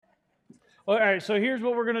All right, so here's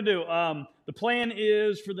what we're going to do. The plan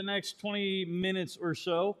is for the next 20 minutes or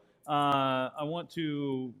so, we're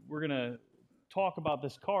going to talk about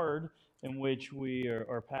this card in which we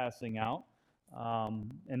are passing out.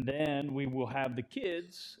 And then we will have the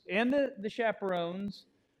kids and the chaperones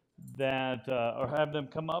or have them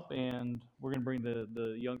come up, and we're going to bring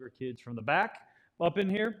the younger kids from the back up in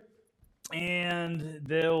here, and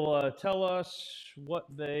they'll tell us what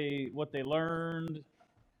they learned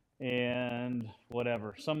and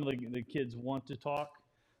whatever. Some of the kids want to talk,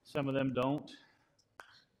 some of them don't.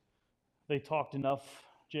 They talked enough.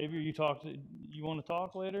 Javier, you want to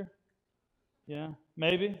talk later? Yeah,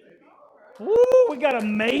 maybe? Woo, we got a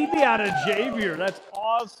maybe out of Javier. That's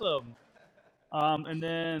awesome. And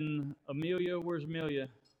then Amelia, where's Amelia?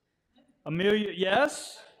 Amelia,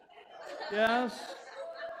 yes? Yes?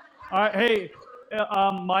 All right, hey,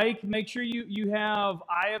 Mike, make sure you have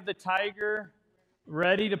Eye of the Tiger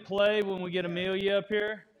ready to play when we get Amelia up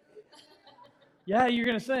here. Yeah, you're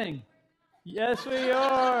going to sing. Yes, we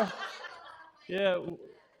are. Yeah,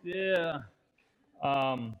 yeah.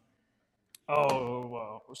 Wow.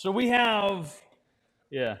 So we had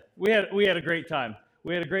a great time.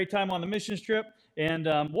 We had a great time on the missions trip, and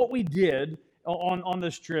what we did on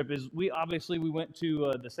this trip is we went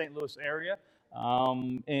to the St. Louis area,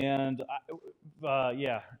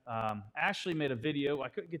 Ashley made a video. I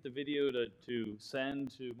couldn't get the video to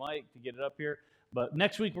send to Mike to get it up here, but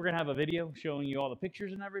next week we're gonna have a video showing you all the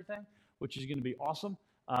pictures and everything, which is gonna be awesome.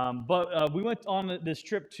 We went on this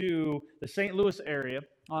trip to the St. Louis area.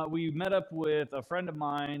 We met up with a friend of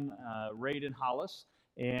mine, Raiden Hollis,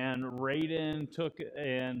 and Raiden took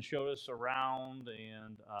and showed us around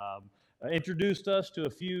and introduced us to a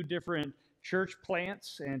few different church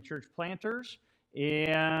plants and church planters.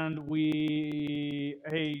 And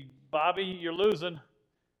hey, Bobby, you're losing.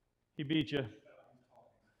 He beat you.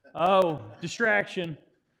 Oh, distraction.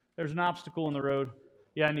 There's an obstacle in the road.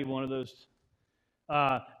 Yeah, I need one of those.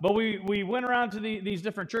 But we went around to these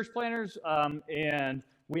different church planters, and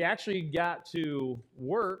we actually got to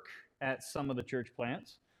work at some of the church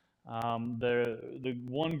plants. The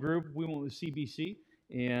one group, we went with CBC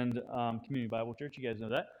and Community Bible Church. You guys know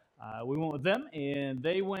that. We went with them, and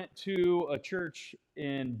they went to a church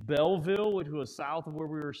in Belleville, which was south of where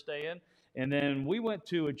we were staying. And then we went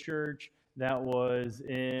to a church that was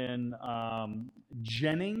in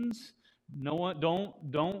Jennings. No one,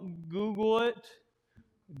 don't Google it.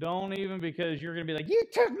 Don't even, because you're going to be like, you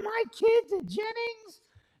took my kid to Jennings?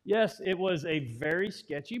 Yes, it was a very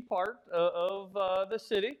sketchy part of the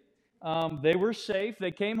city. They were safe.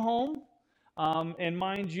 They came home. And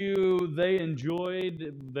mind you, they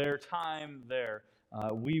enjoyed their time there.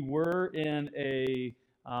 We were in a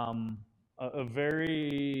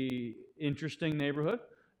very interesting neighborhood,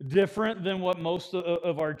 different than what most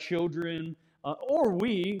of our children, or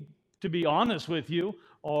we, to be honest with you,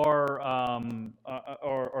 are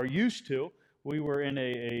used to. We were in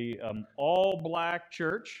a all black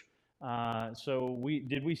church. So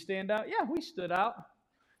did we stand out? Yeah, we stood out.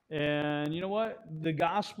 And you know what? The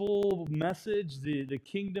gospel message, the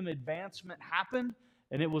kingdom advancement happened,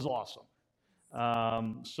 and it was awesome.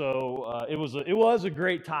 It was a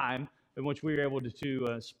great time in which we were able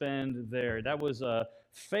to spend there. That was a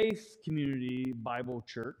Faith Community Bible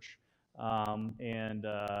Church.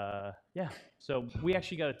 So we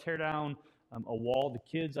actually got to tear down a wall. The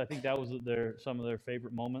kids, I think that was some of their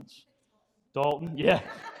favorite moments. Dalton, yeah.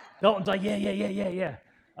 Dalton's like, yeah.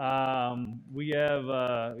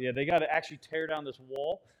 They got to actually tear down this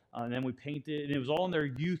wall, and then we painted, and it was all in their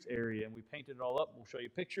youth area, and we painted it all up. We'll show you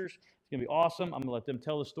pictures. It's going to be awesome. I'm going to let them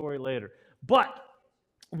tell the story later. But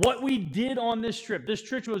what we did on this trip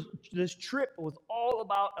was all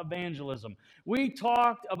about evangelism. We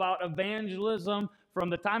talked about evangelism from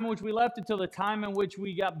the time in which we left until the time in which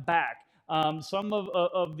we got back. Some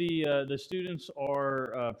of the students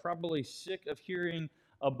are probably sick of hearing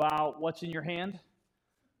about what's in your hand.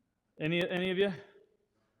 Any of you?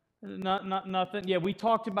 Not nothing. Yeah, we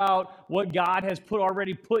talked about what God has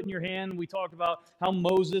already put in your hand. We talked about how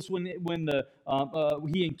Moses, when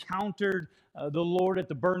he encountered the Lord at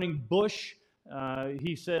the burning bush,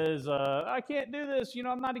 he says, "I can't do this.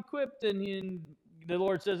 I'm not equipped." And the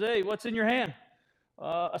Lord says, "Hey, what's in your hand?"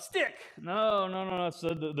 A stick. No. It's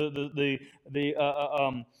the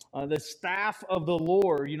staff of the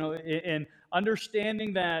Lord. And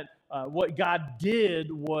understanding that what God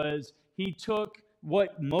did was He took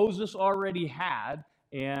what Moses already had,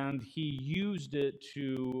 and he used it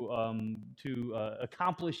to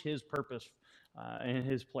accomplish his purpose and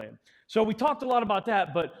his plan. So we talked a lot about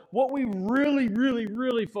that, but what we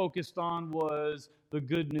really focused on was the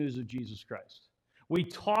good news of Jesus Christ. We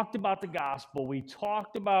talked about the gospel. We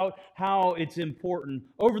talked about how it's important.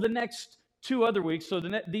 Over the next 2 other weeks, so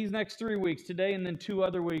these next 3 weeks, today and then 2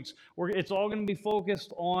 other weeks, it's all going to be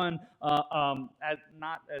focused on,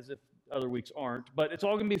 not as if other weeks aren't, but it's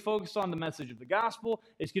all going to be focused on the message of the gospel.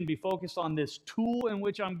 It's going to be focused on this tool in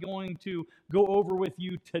which I'm going to go over with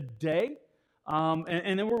you today.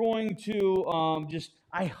 And then we're going to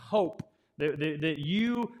I hope that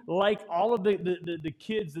you, like all of the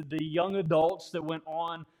kids, the young adults that went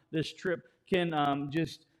on this trip, can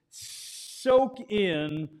just soak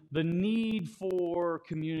in the need for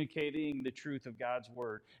communicating the truth of God's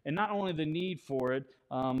word. And not only the need for it,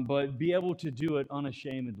 but be able to do it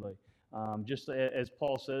unashamedly. Just as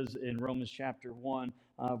Paul says in Romans chapter 1,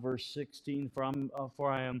 verse 16,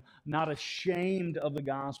 for I am not ashamed of the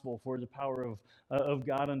gospel, for the power of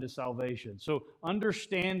God unto salvation. So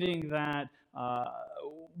understanding that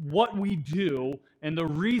what we do and the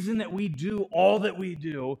reason that we do all that we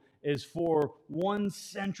do is for one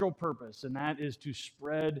central purpose, and that is to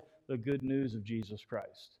spread the good news of Jesus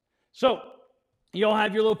Christ. So, you all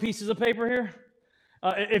have your little pieces of paper here?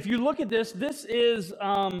 If you look at this, this is,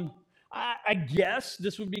 I guess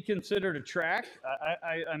this would be considered a track.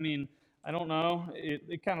 I mean, I don't know.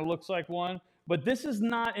 It kind of looks like one. But this is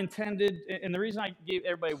not intended, and the reason I gave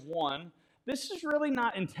everybody one, this is really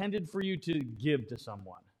not intended for you to give to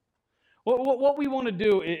someone. What we want to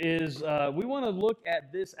do is we want to look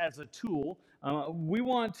at this as a tool. We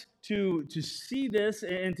want to see this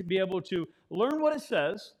and to be able to learn what it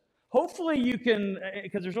says. Hopefully you can,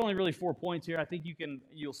 because there's only really 4 points here. I think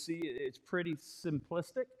you'll see it's pretty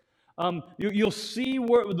simplistic. You'll see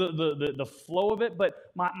where the flow of it,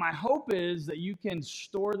 but my hope is that you can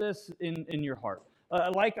store this in your heart,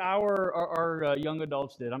 like our young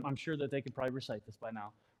adults did. I'm sure that they could probably recite this by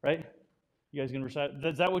now, right? You guys gonna recite?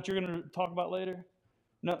 Is that what you're gonna talk about later?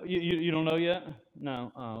 No, you don't know yet?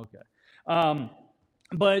 No. Oh, okay.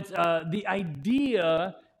 But the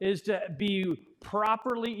idea is to be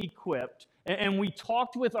properly equipped. And we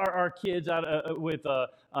talked with our kids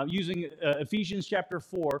using Ephesians chapter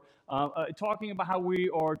 4, talking about how we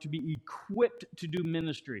are to be equipped to do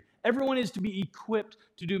ministry. Everyone is to be equipped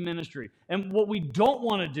to do ministry. And what we don't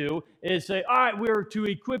want to do is say, all right, we're to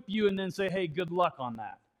equip you, and then say, hey, good luck on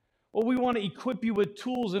that. Well, we want to equip you with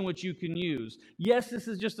tools in which you can use. Yes, this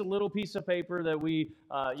is just a little piece of paper that we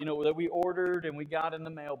ordered and we got in the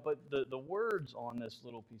mail, but the words on this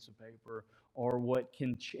little piece of paper are what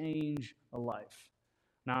can change a life.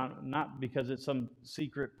 Now, not because it's some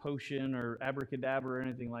secret potion or abracadabra or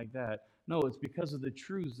anything like that. No, it's because of the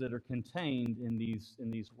truths that are contained in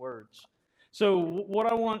these words. So what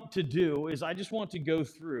I want to do is I just want to go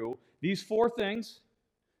through these 4 things.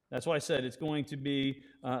 That's why I said it's going to be,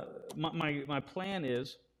 my plan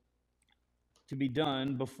is to be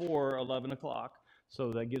done before 11 o'clock.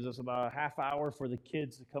 So that gives us about a half hour for the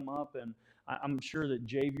kids to come up. And I'm sure that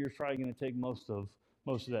Javier's probably going to take most of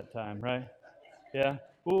that time, right? Yeah?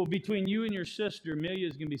 Well, between you and your sister, Amelia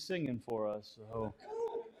is going to be singing for us. So,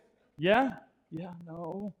 yeah? Yeah?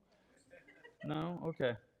 No? No?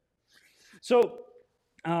 Okay. So,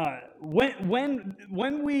 when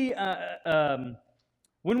we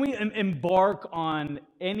embark on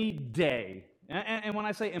any day, and when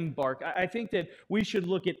I say embark, I think that we should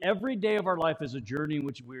look at every day of our life as a journey in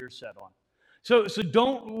which we're set on. So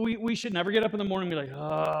we should never get up in the morning and be like,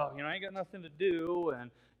 oh, I ain't got nothing to do,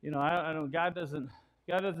 and I don't. God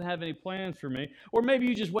doesn't have any plans for me. Or maybe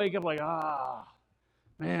you just wake up like,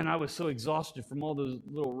 man, I was so exhausted from all those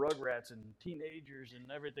little rugrats and teenagers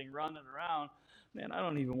and everything running around. Man, I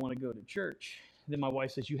don't even want to go to church. Then my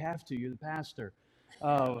wife says, you have to. You're the pastor.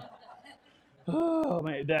 Oh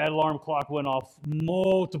man, that alarm clock went off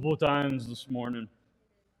multiple times this morning.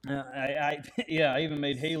 I even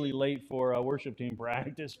made Haley late for worship team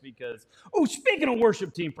practice because. Oh, speaking of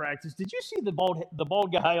worship team practice, did you see the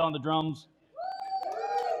bald guy on the drums?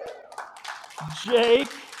 Jake,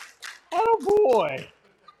 attaboy.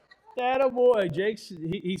 Jake's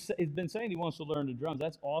he's been saying he wants to learn the drums.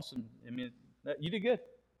 That's awesome. I mean, you did good.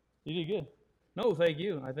 You did good. No, thank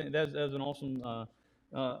you. I think that was an awesome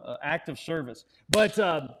act of service. But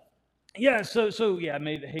so I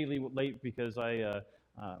made Haley late because I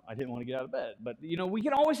didn't want to get out of bed. But we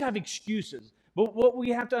can always have excuses. But what we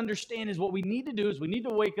have to understand is what we need to do is we need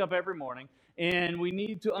to wake up every morning and we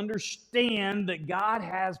need to understand that God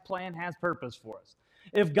has plan, has purpose for us.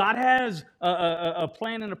 If God has a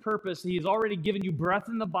plan and a purpose, He's already given you breath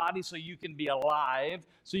in the body so you can be alive,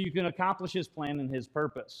 so you can accomplish His plan and His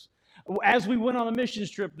purpose. As we went on a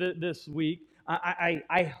missions trip this week,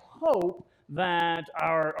 I hope that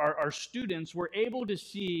our students were able to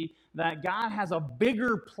see that God has a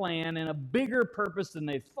bigger plan and a bigger purpose than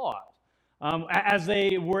they thought. As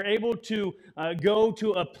they were able to go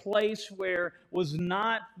to a place where was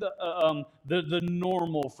not the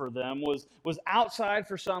normal for them, was outside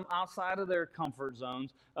for some, outside of their comfort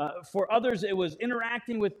zones. For others, it was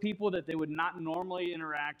interacting with people that they would not normally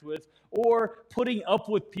interact with, or putting up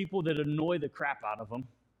with people that annoy the crap out of them.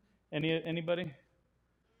 Anybody?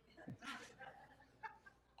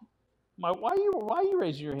 Why are you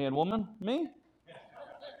raising your hand, woman? Me?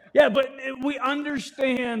 Yeah, but we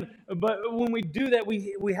understand, but when we do that,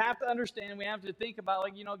 we have to understand, we have to think about,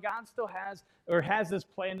 like, God still has this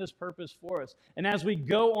plan, this purpose for us. And as we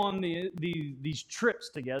go on these trips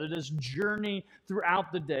together, this journey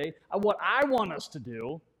throughout the day, what I want us to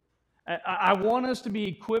do, I want us to be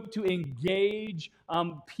equipped to engage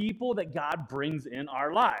people that God brings in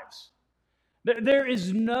our lives. There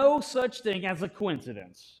is no such thing as a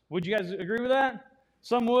coincidence. Would you guys agree with that?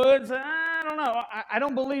 Some would say, I don't know. I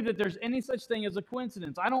don't believe that there's any such thing as a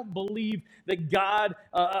coincidence. I don't believe that God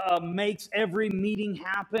makes every meeting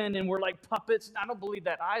happen and we're like puppets. I don't believe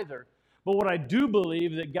that either. But what I do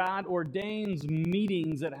believe that God ordains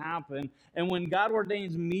meetings that happen. And when God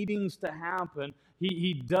ordains meetings to happen,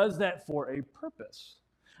 He does that for a purpose.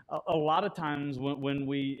 A lot of times when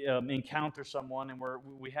we encounter someone and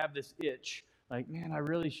we have this itch, like, man, I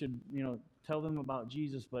really should, tell them about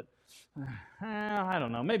Jesus, but I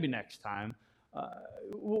don't know, maybe next time.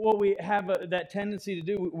 What we have that tendency to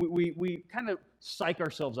do, we kind of psych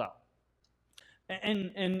ourselves out.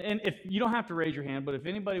 And if you don't have to raise your hand, but if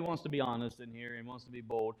anybody wants to be honest in here and wants to be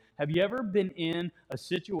bold, have you ever been in a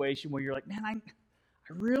situation where you're like, man, I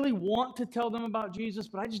really want to tell them about Jesus,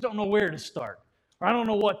 but I just don't know where to start, or I don't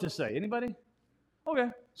know what to say? Anybody? Okay,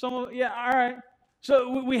 yeah, all right.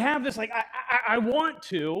 So we have this, like, I want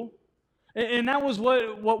to, and that was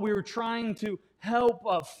what we were trying to help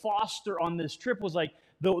foster on this trip, was like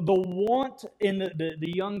the want in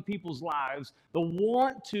the young people's lives, the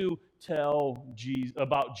want to tell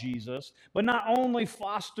about Jesus, but not only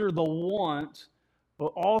foster the want,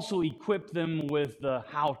 but also equip them with the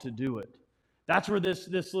how to do it. That's where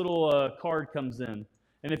this little card comes in.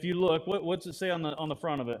 And if you look, what's it say on the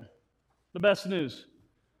front of it? The best news.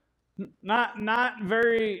 Not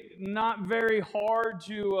very hard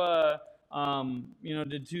to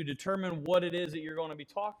to determine what it is that you're going to be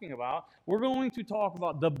talking about. We're going to talk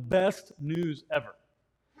about the best news ever.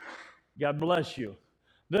 God bless you.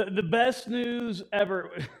 The best news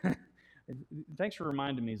ever. Thanks for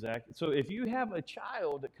reminding me, Zach. So if you have a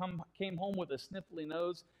child that came home with a sniffly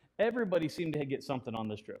nose, everybody seemed to get something on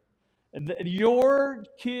this trip. Your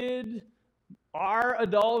kid, our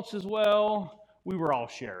adults as well, we were all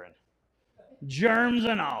sharing. Germs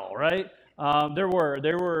and all, right? There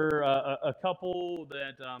were a couple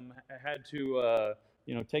that had to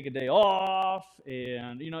take a day off,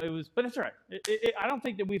 and it was, but it's all right. I don't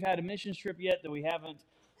think that we've had a missions trip yet that we haven't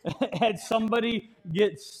had somebody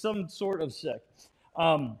get some sort of sick.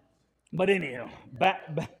 But anyhow,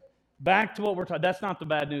 back to what we're talking. That's not the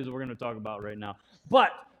bad news that we're going to talk about right now.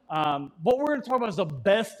 But what we're going to talk about is the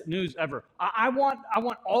best news ever. I want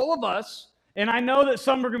all of us. And I know that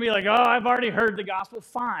some are going to be like, oh, I've already heard the gospel.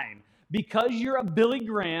 Fine. Because you're a Billy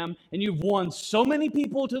Graham and you've won so many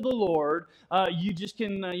people to the Lord, you just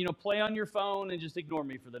can, play on your phone and just ignore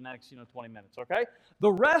me for the next, 20 minutes, okay?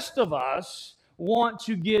 The rest of us want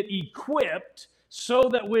to get equipped so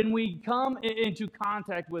that when we come into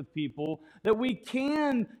contact with people, that we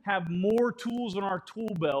can have more tools in our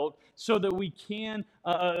tool belt so that we can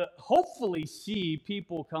hopefully see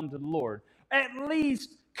people come to the Lord. At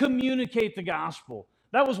least communicate the gospel.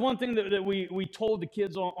 That was one thing that we told the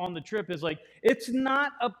kids on the trip, is like, it's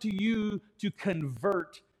not up to you to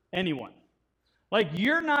convert anyone. Like,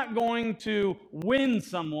 you're not going to win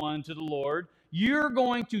someone to the Lord. You're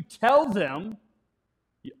going to tell them.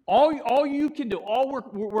 All you can do, all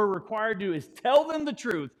we're required to do is tell them the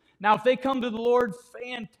truth. Now, if they come to the Lord,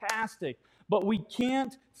 fantastic. But we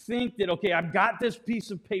can't think that, okay, I've got this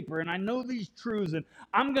piece of paper and I know these truths and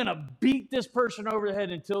I'm going to beat this person over the head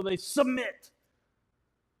until they submit.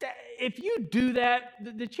 If you do that,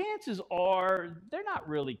 the chances are they're not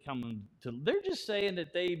really coming to, they're just saying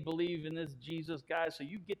that they believe in this Jesus guy, so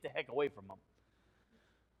you get the heck away from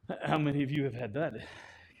them. How many of you have had that?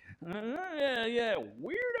 Yeah,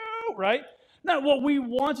 weirdo, right? Now, what we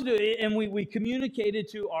want to do, and we communicated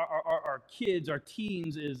to our kids, our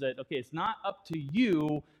teens, is that, okay, it's not up to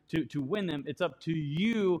you to win them. It's up to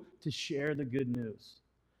you to share the good news.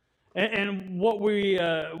 And what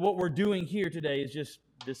we're doing here today is just,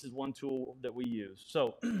 this is one tool that we use.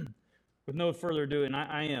 So with no further ado, and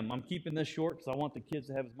I'm keeping this short because I want the kids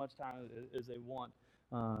to have as much time as they want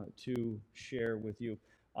to share with you.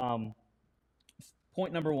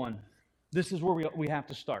 Point number one, this is where we have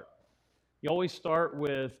to start. You always start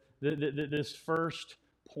with this first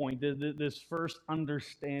point, this first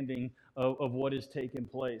understanding of what is taking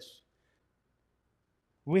place.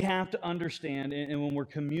 We have to understand, and when we're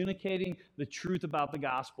communicating the truth about the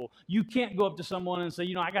gospel, you can't go up to someone and say,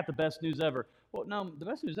 I got the best news ever. Well, no, the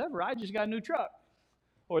best news ever, I just got a new truck.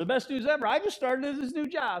 Or the best news ever, I just started this new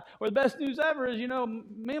job. Or the best news ever is,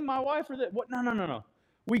 me and my wife are that. What? No.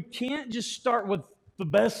 We can't just start with the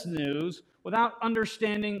best news without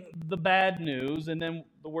understanding the bad news and then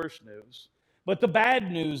the worst news. But the bad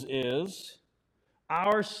news is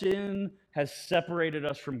our sin has separated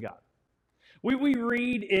us from God. We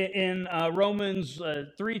read in Romans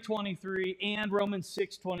 3:23 and Romans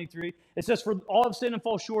 6:23. It says, "For all have sinned and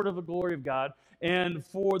fall short of the glory of God, and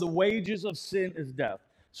for the wages of sin is death."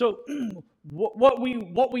 So what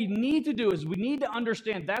we need to do is we need to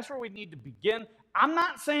understand that's where we need to begin. I'm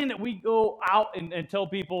not saying that we go out and tell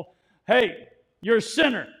people, "Hey, you're a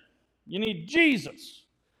sinner. You need Jesus."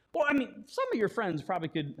 Well, some of your friends probably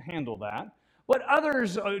could handle that. But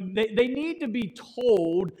others, they need to be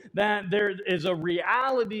told that there is a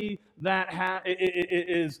reality that I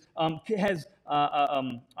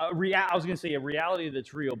was going to say a reality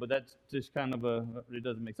that's real, but that's just kind of it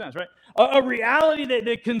doesn't make sense, right? A reality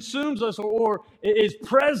that consumes us or is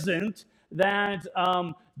present, that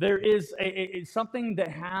there is something that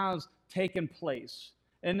has taken place.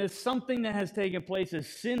 And this something that has taken place is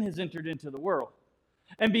sin has entered into the world.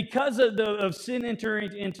 And because of sin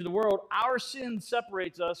entering into the world, our sin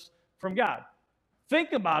separates us from God.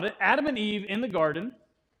 Think about it. Adam and Eve in the garden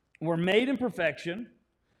were made in perfection.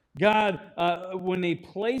 God, when He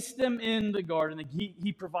placed them in the garden,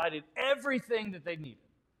 He provided everything that they needed.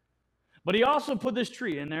 But He also put this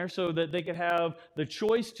tree in there so that they could have the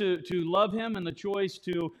choice to love Him and the choice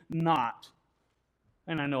to not.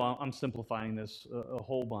 And I know I'm simplifying this a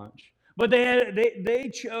whole bunch. But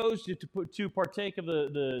they chose to partake of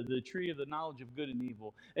the tree of the knowledge of good and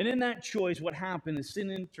evil. And in that choice, what happened is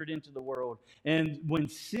sin entered into the world. And when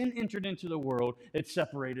sin entered into the world, it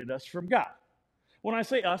separated us from God. When I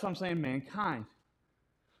say us, I'm saying mankind.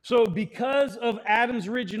 So because of Adam's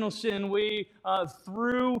original sin, we,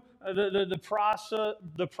 through the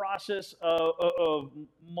process of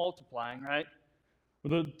multiplying, right?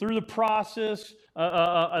 Through the process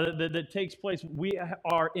that takes place, we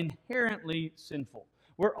are inherently sinful.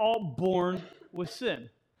 We're all born with sin.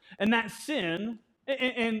 And that sin,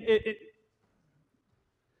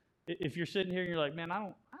 if you're sitting here and you're like, man,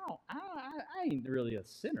 I ain't really a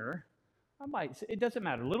sinner. It doesn't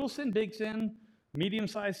matter. Little sin, big sin,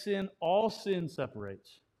 medium-sized sin, all sin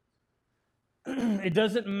separates. It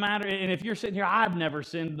doesn't matter. And if you're sitting here, I've never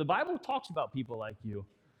sinned. The Bible talks about people like you.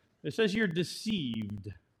 It says you're deceived.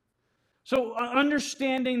 So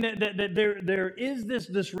understanding that there is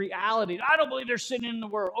this reality. I don't believe there's sin in the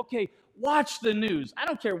world. Okay, watch the news. I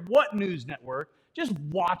don't care what news network. Just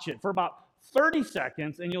watch it for about 30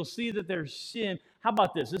 seconds, and you'll see that there's sin. How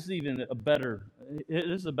about this? This is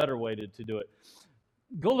a better way to do it.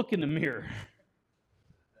 Go look in the mirror.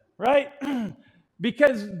 Right?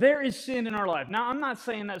 Because there is sin in our life. Now, I'm not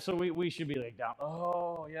saying that so we should be like down.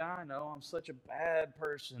 Oh, yeah, I know. I'm such a bad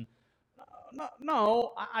person.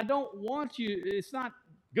 No, I don't want you. It's not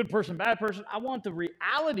good person, bad person. I want the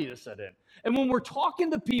reality to set in. And when we're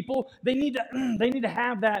talking to people, they need to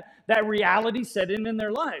have that reality set in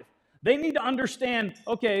their life. They need to understand,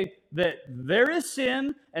 okay, that there is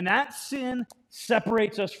sin, and that sin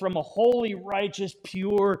separates us from a holy, righteous,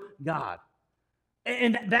 pure God.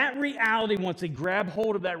 And that reality, once they grab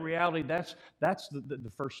hold of that reality, that's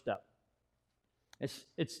the first step.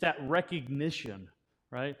 It's that recognition,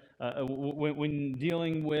 right? When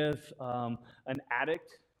dealing with an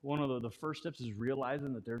addict, one of the first steps is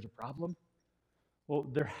realizing that there's a problem. Well,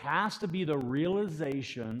 there has to be the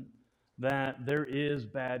realization that there is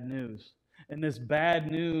bad news. And this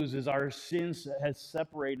bad news is our sin has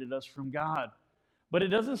separated us from God. But it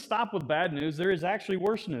doesn't stop with bad news. There is actually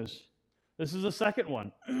worse news. This is the second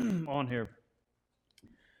one on here.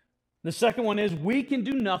 The second one is we can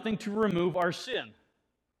do nothing to remove our sin.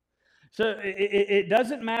 So it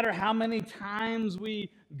doesn't matter how many times we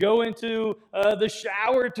go into the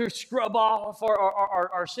shower to scrub off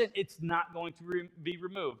our sin. It's not going to be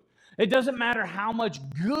removed. It doesn't matter how much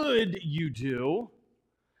good you do.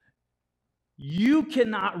 You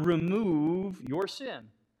cannot remove your sin.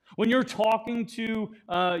 When you're talking to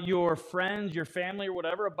your friends, your family, or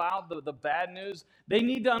whatever about the bad news, they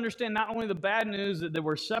need to understand not only the bad news that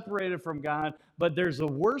we're separated from God, but there's the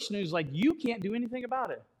worst news, like you can't do anything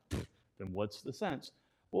about it. Then what's the sense?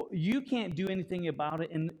 Well, you can't do anything about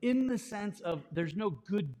it in the sense of there's no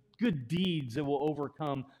good deeds that will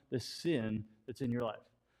overcome the sin that's in your life.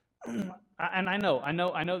 And I know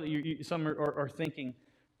that some are thinking,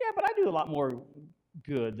 yeah, but I do a lot more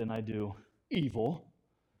good than I do evil.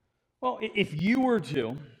 Well, if you were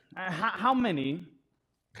to, how many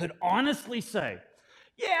could honestly say,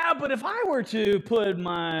 yeah, but if I were to put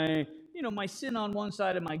my sin on one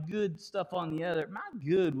side and my good stuff on the other, my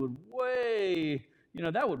good would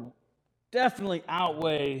that would definitely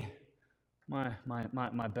outweigh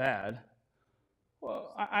my bad.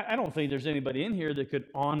 Well, I don't think there's anybody in here that could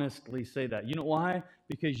honestly say that. You know why?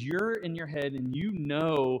 Because you're in your head and you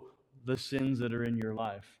know the sins that are in your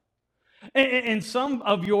life. And some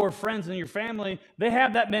of your friends and your family, they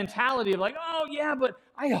have that mentality of like, oh yeah, but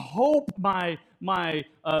I hope my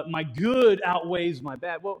good outweighs my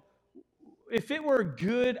bad. Well, if it were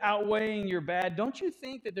good outweighing your bad, don't you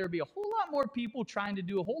think that there would be a whole lot more people trying to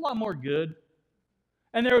do a whole lot more good?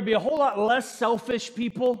 And there would be a whole lot less selfish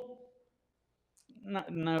people?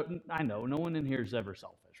 No, I know, no one in here is ever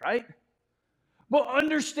selfish, right? But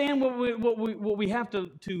understand what we have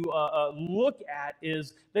to look at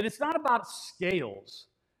is that it's not about scales.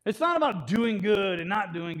 It's not about doing good and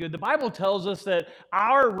not doing good. The Bible tells us that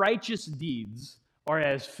our righteous deeds are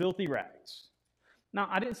as filthy rags. Now,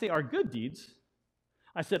 I didn't say our good deeds.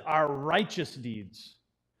 I said our righteous deeds.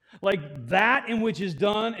 Like that in which is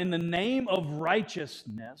done in the name of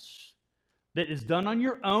righteousness, that is done on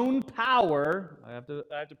your own power. I have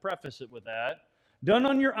to preface it with that. Done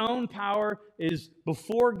on your own power is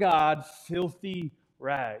before God filthy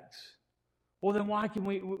rags. Well, then why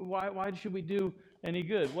should we do any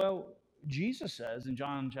good? Well, Jesus says in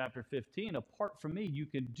John chapter 15, apart from me, you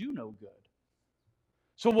can do no good.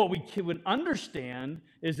 So what we would understand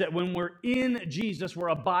is that when we're in Jesus, we're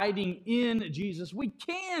abiding in Jesus, we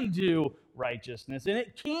can do righteousness, and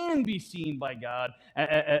it can be seen by God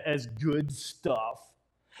as good stuff.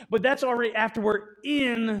 But that's already after we're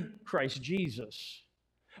in Christ Jesus.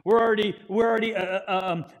 We're already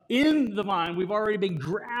in the vine. We've already been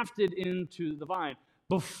grafted into the vine.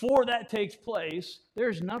 Before that takes place,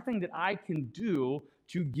 there's nothing that I can do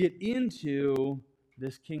to get into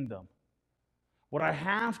this kingdom. What I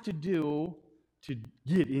have to do to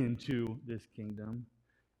get into this kingdom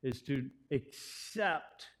is to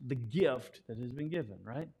accept the gift that has been given,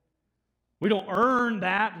 right? We don't earn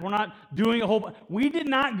that. We're not doing a whole... We did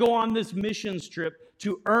not go on this missions trip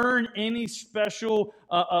to earn any special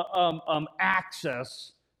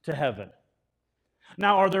access to heaven.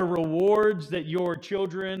 Now, are there rewards that your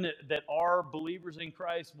children that are believers in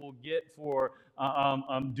Christ will get for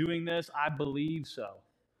doing this? I believe so.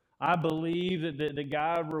 I believe that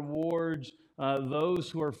God rewards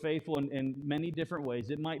those who are faithful in many different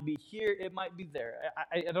ways. It might be here, it might be there.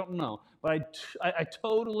 I don't know, but I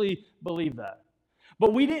totally believe that.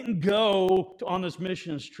 But we didn't go on this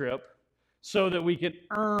missions trip so that we could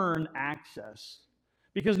earn access.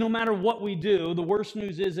 Because no matter what we do, the worst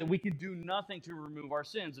news is that we can do nothing to remove our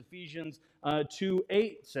sins. Ephesians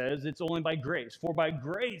 2:8 says it's only by grace. For by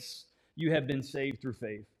grace you have been saved through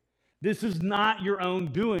faith. This is not your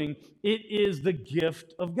own doing. It is the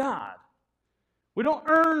gift of God. We don't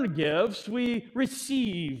earn gifts, we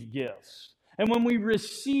receive gifts. And when we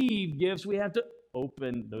receive gifts, we have to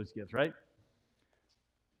open those gifts, right?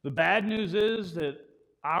 The bad news is that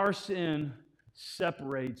our sin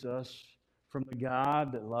separates us from the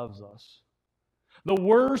God that loves us. The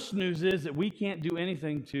worst news is that we can't do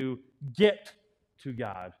anything to get to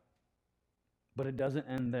God. But it doesn't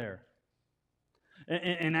end there.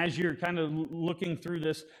 And as you're kind of looking through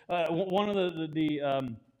this, one of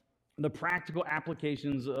the practical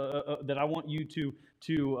applications that I want you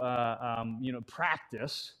to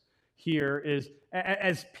practice here is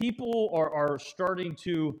as people are starting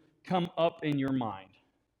to come up in your mind.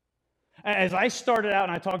 As I started out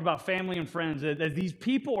and I talked about family and friends, as these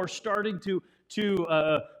people are starting to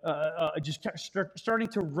starting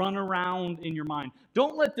to run around in your mind.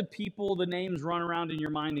 Don't let the names run around in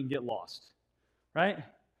your mind and get lost. Right?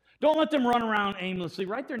 Don't let them run around aimlessly.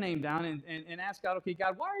 Write their name down and ask God, okay,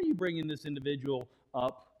 God, why are you bringing this individual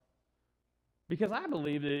up? Because I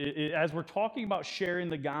believe that as we're talking about sharing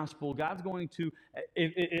the gospel, God's going to,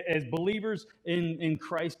 as believers in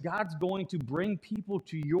Christ, God's going to bring people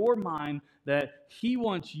to your mind that He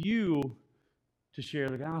wants you to share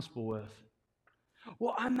the gospel with.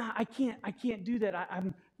 Well, I can't do that.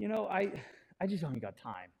 I just haven't got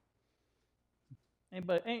time.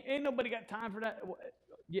 Ain't nobody got time for that. Well,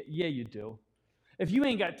 yeah, you do. If you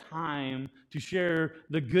ain't got time to share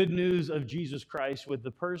the good news of Jesus Christ with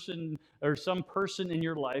the person or some person in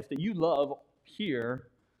your life that you love here,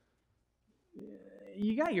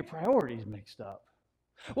 you got your priorities mixed up.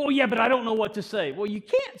 Well, yeah, but I don't know what to say. Well, you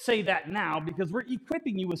can't say that now because we're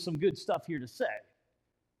equipping you with some good stuff here to say.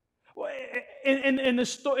 Well, in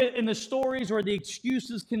the stories or the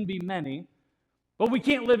excuses can be many, but we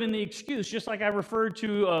can't live in the excuse, just like I referred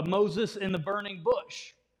to Moses in the burning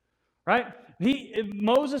bush, right?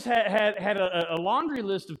 Moses had a laundry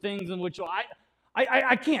list of things in which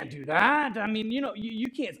I can't do that. I mean,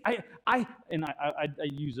 you can't. I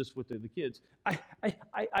use this with the kids. I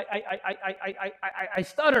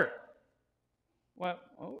stutter. Well,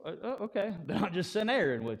 okay. Then I'll just send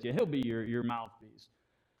Aaron with you. He'll be your mouthpiece.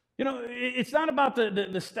 It's not about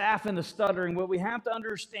the staff and the stuttering. What we have to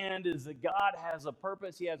understand is that God has a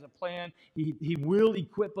purpose. He has a plan. He will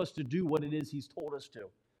equip us to do what it is He's told us to.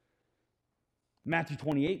 Matthew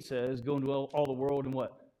 28 says, go into all the world and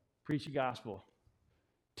what? Preach the gospel.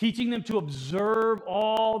 Teaching them to observe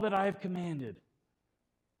all that I have commanded.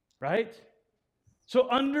 Right? So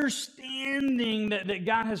understanding that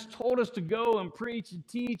God has told us to go and preach and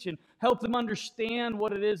teach and help them understand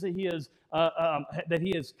what it is that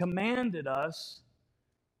He has commanded us.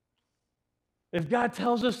 If God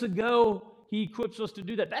tells us to go, He equips us to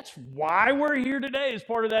do that. That's why we're here today, as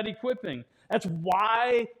part of that equipping. That's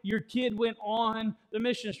why your kid went on the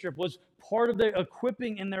mission trip, was part of their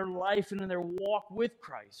equipping in their life and in their walk with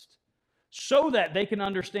Christ, so that they can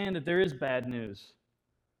understand that there is bad news,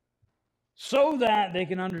 so that they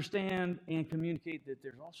can understand and communicate that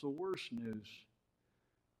there's also worse news.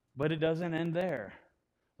 But it doesn't end there.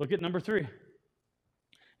 Look at number 3.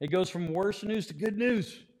 It goes from worse news to good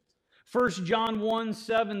news. 1 John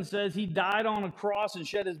 1:7 says He died on a cross and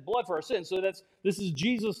shed His blood for our sins. So this is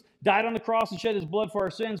Jesus died on the cross and shed His blood for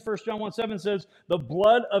our sins. 1 John 1:7 says the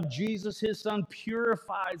blood of Jesus, His Son,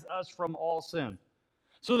 purifies us from all sin.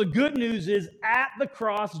 So the good news is at the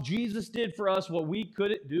cross, Jesus did for us what we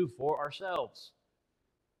couldn't do for ourselves.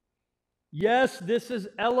 Yes, this is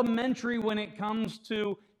elementary when it comes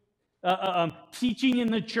to teaching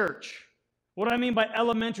in the church. What do I mean by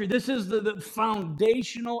elementary? This is the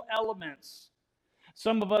foundational elements.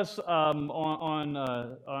 Some of us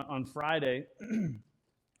on Friday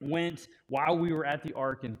went, while we were at the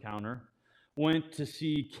Ark Encounter, went to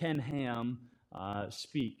see Ken Ham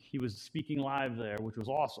speak. He was speaking live there, which was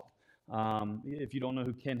awesome. If you don't know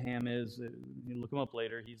who Ken Ham is, you look him up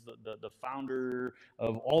later. He's the founder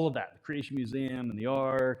of all of that, the Creation Museum and the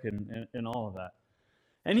Ark and all of that.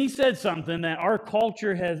 And he said something that our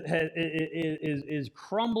culture is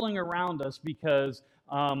crumbling around us because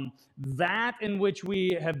that in which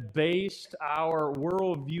we have based our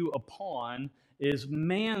worldview upon is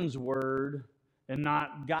man's word and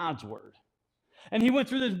not God's word. And he went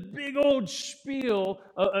through this big old spiel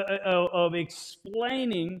of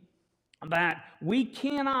explaining that we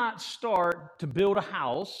cannot start to build a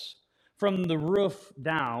house from the roof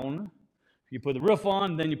down. You put the roof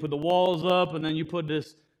on, then you put the walls up, and then you put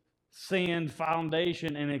this sand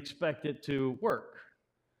foundation and expect it to work.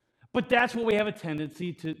 But that's what we have a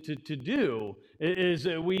tendency to do, is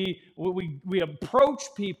we approach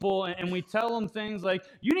people and we tell them things like,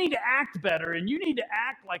 you need to act better, and you need to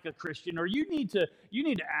act like a Christian, or you need to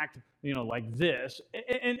act like this.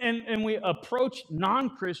 And we approach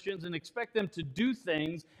non-Christians and expect them to do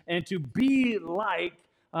things and to be like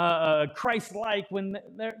Christ-like when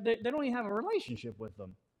they don't even have a relationship with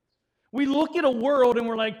them. We look at a world and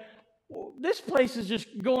we're like, well, this place is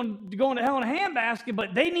just going to hell in a handbasket,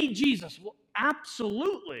 but they need Jesus. Well,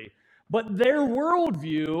 absolutely. But their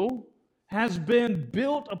worldview has been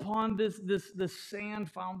built upon this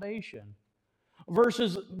sand foundation.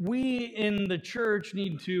 Versus we in the church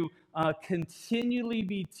need to continually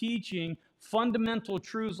be teaching fundamental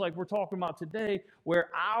truths like we're talking about today, where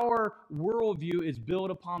our worldview is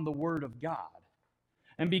built upon the Word of God.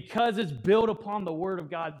 And because it's built upon the Word of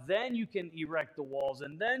God, then you can erect the walls,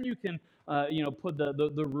 and then you can, put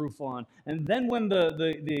the roof on. And then when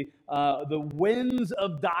the winds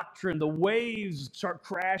of doctrine, the waves start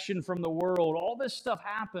crashing from the world, all this stuff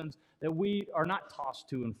happens that we are not tossed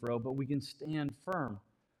to and fro, but we can stand firm.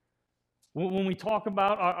 When we talk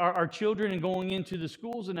about our children and going into the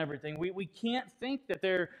schools and everything, we can't think that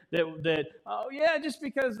just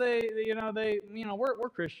because we're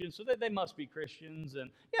Christians, so they must be Christians, and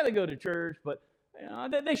yeah, they go to church, but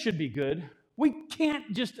they should be good. We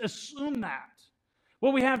can't just assume that.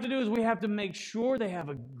 What we have to do is we have to make sure they have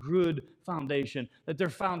a good foundation, that their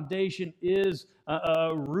foundation is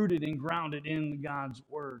rooted and grounded in God's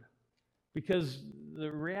Word. Because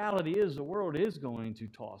the reality is the world is going to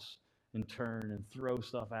toss and turn and throw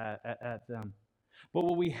stuff at them. But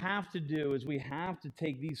what we have to do is we have to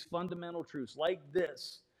take these fundamental truths like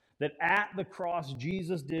this, that at the cross,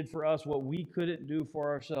 Jesus did for us what we couldn't do for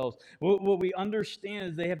ourselves. What we understand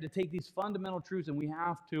is they have to take these fundamental truths and we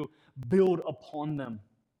have to build upon them.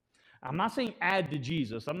 I'm not saying add to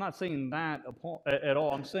Jesus. I'm not saying that at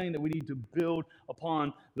all. I'm saying that we need to build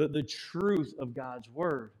upon the truth of God's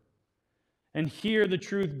word. And here the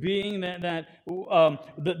truth being that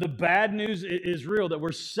the bad news is real, that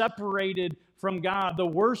we're separated from God. The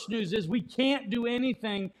worst news is we can't do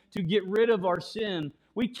anything to get rid of our sin.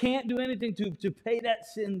 We can't do anything to pay that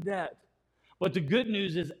sin debt. But the good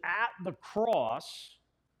news is at the cross,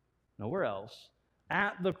 nowhere else,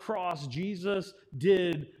 at the cross, Jesus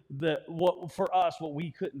did for us what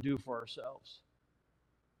we couldn't do for ourselves.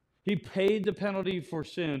 He paid the penalty for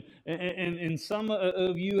sin. And some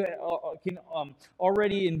of you can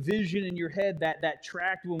already envision in your head that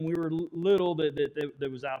tract when we were little that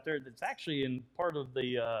was out there. That's actually in part of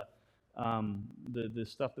the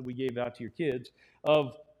stuff that we gave out to your kids,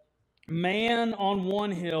 of man on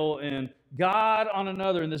one hill and God on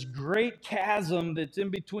another, and this great chasm that's in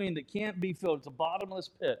between that can't be filled. It's a bottomless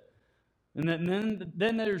pit. And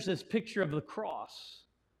then there's this picture of the cross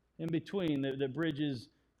in between that bridges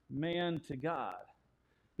man to God.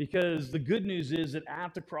 Because the good news is that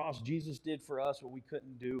at the cross, Jesus did for us what we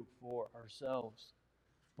couldn't do for ourselves.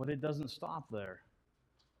 But it doesn't stop there.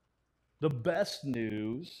 The best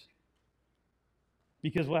news,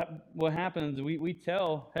 because what happens, we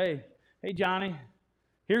tell, hey Johnny,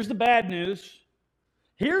 here's the bad news.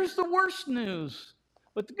 Here's the worst news.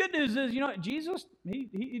 But the good news is, Jesus,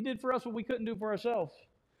 he did for us what we couldn't do for ourselves.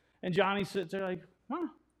 And Johnny sits there like,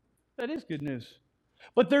 that is good news.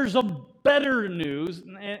 But there's a better news,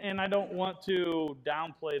 and I don't want to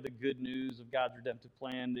downplay the good news of God's redemptive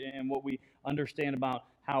plan and what we understand about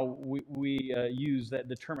how we use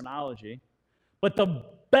the terminology. But the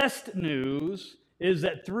best news is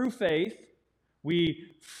that through faith,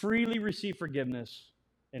 we freely receive forgiveness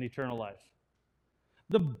and eternal life.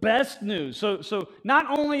 The best news. So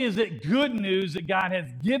not only is it good news that God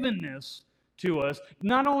has given this to us,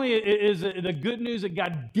 not only is it the good news that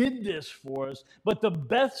God did this for us, but the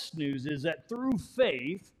best news is that through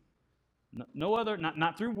faith, no other,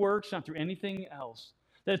 not through works, not through anything else,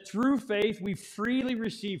 that through faith we freely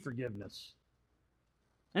receive forgiveness.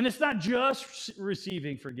 And it's not just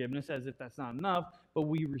receiving forgiveness, as if that's not enough, but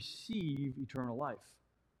we receive eternal life.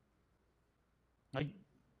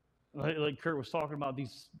 Like Kurt was talking about,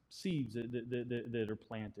 these seeds that are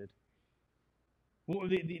planted.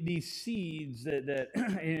 These seeds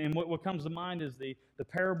and what comes to mind is the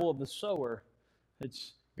parable of the sower.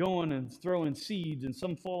 It's going and throwing seeds, and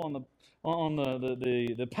some fall on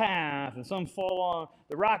the path, and some fall on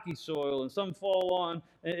the rocky soil, and some fall on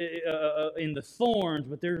in the thorns.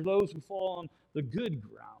 But there's those who fall on the good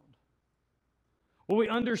ground. What we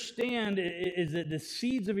understand is that the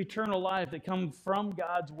seeds of eternal life that come from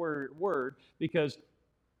God's word, because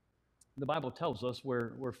the Bible tells us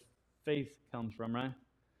where faith comes from, right?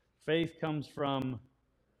 Faith comes from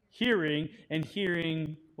hearing, and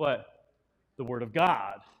hearing what? The Word of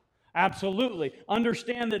God. Absolutely.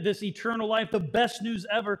 Understand that this eternal life, the best news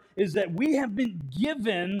ever, is that we have been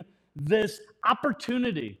given this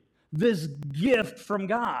opportunity, this gift from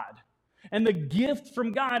God. And the gift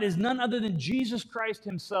from God is none other than Jesus Christ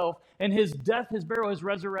himself and his death, his burial, his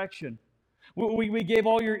resurrection. We gave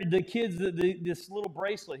all the kids this little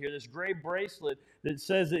bracelet here, this gray bracelet that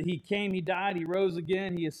says that he came, he died, he rose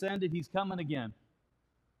again, he ascended, he's coming again.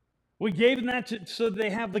 We gave them that so they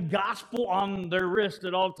have the gospel on their wrist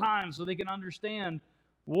at all times so they can understand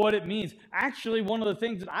what it means. Actually, one of the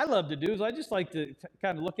things that I love to do is I just like to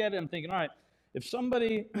kind of look at it and I'm thinking, all right, if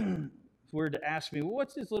somebody were to ask me, well,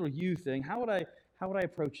 what's this little you thing? How would I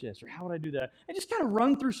approach this? Or how would I do that? And just kind of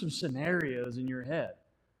run through some scenarios in your head.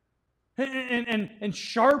 And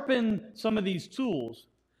sharpen some of these tools.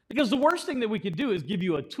 Because the worst thing that we could do is give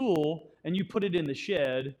you a tool and you put it in the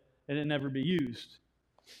shed and it never be used.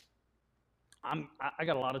 I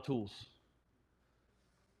got a lot of tools.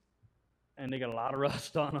 And they got a lot of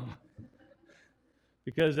rust on them.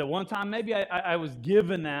 Because at one time, maybe I was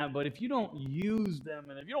given that, but if you don't use them,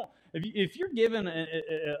 and if you're given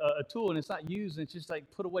a tool and it's not used, and it's just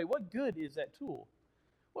like put away, what good is that tool?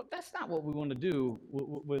 Well, that's not what we want to do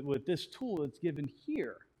with this tool that's given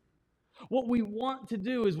here. What we want to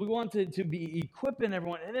do is we want to be equipping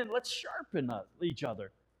everyone, and then let's sharpen each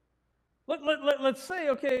other. Let's say,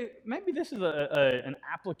 okay, maybe this is an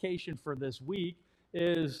application for this week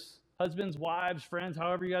is husbands, wives, friends,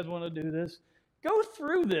 however you guys want to do this. Go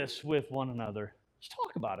through this with one another. Just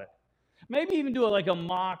talk about it. Maybe even do like a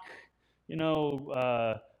mock,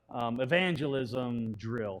 evangelism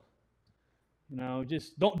drill.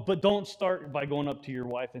 Don't start by going up to your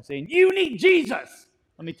wife and saying, "You need Jesus."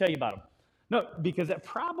 Let me tell you about him. No, because that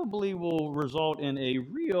probably will result in a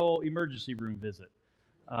real emergency room visit.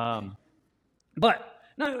 But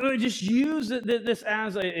no, just use this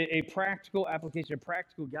as a practical application, a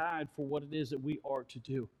practical guide for what it is that we are to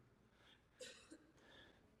do.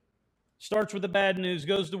 Starts with the bad news,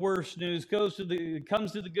 goes to worse news, comes to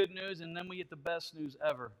the good news, and then we get the best news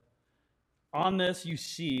ever. On this, you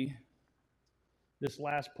see this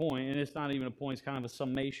last point, and it's not even a point, it's kind of a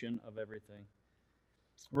summation of everything.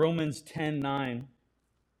 Romans 10:9.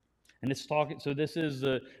 And it's talking, so this is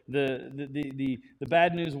the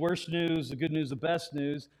bad news, worst news, the good news, the best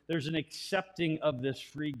news. There's an accepting of this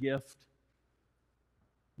free gift.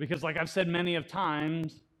 Because like I've said many of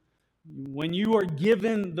times, when you are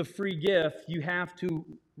given the free gift, you have to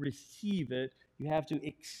receive it. You have to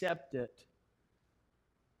accept it.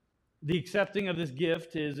 The accepting of this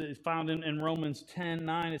gift is found in Romans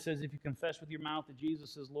 10:9. It says, if you confess with your mouth that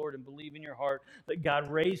Jesus is Lord and believe in your heart that God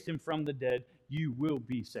raised him from the dead, you will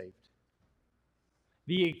be saved.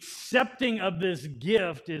 The accepting of this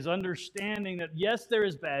gift is understanding that, yes, there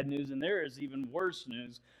is bad news and there is even worse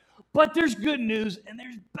news, but there's good news and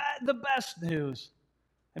there's the best news.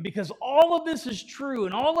 And because all of this is true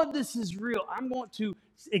and all of this is real, I want to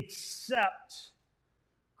accept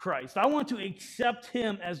Christ. I want to accept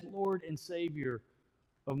him as Lord and Savior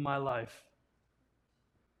of my life.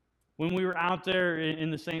 When we were out there in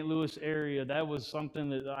the St. Louis area, that was something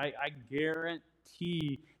that I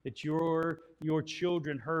guarantee that your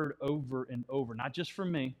children heard over and over, not just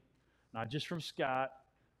from me, not just from Scott,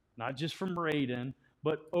 not just from Raiden,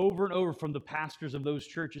 but over and over from the pastors of those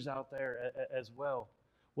churches out there as well,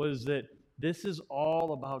 was that this is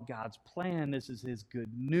all about God's plan. This is his good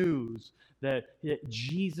news, that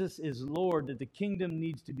Jesus is Lord, that the kingdom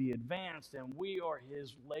needs to be advanced, and we are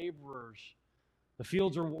his laborers. The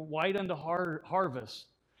fields are white unto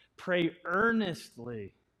harvest. Pray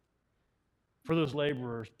earnestly for those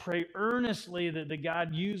laborers. Pray earnestly that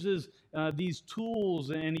God uses these tools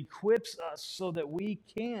and equips us so that we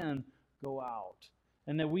can go out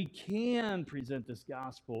and that we can present this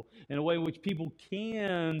gospel in a way in which people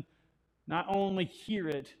can not only hear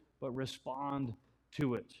it, but respond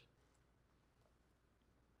to it.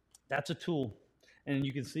 That's a tool. And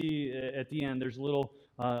you can see at the end, there's a little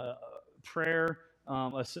prayer,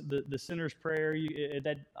 the sinner's prayer.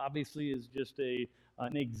 That obviously is just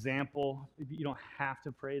an example. You don't have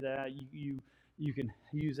to pray that. You can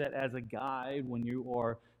use that as a guide when you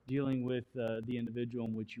are dealing with the individual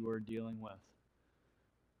in which you are dealing with.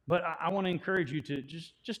 But I want to encourage you to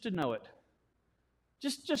just to know it.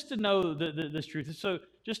 Just to know this truth. So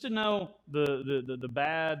just to know the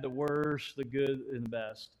bad, the worst, the good, and the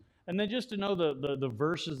best. And then just to know the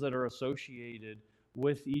verses that are associated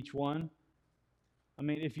with each one. I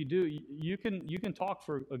mean, if you do, you can talk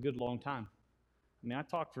for a good long time. I mean, I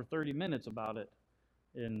talked for 30 minutes about it.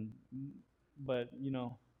 But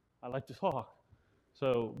I like to talk.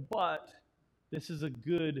 But this is a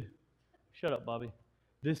good, shut up, Bobby.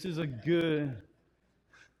 This is a good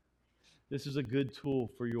tool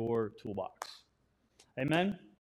for your toolbox. Amen?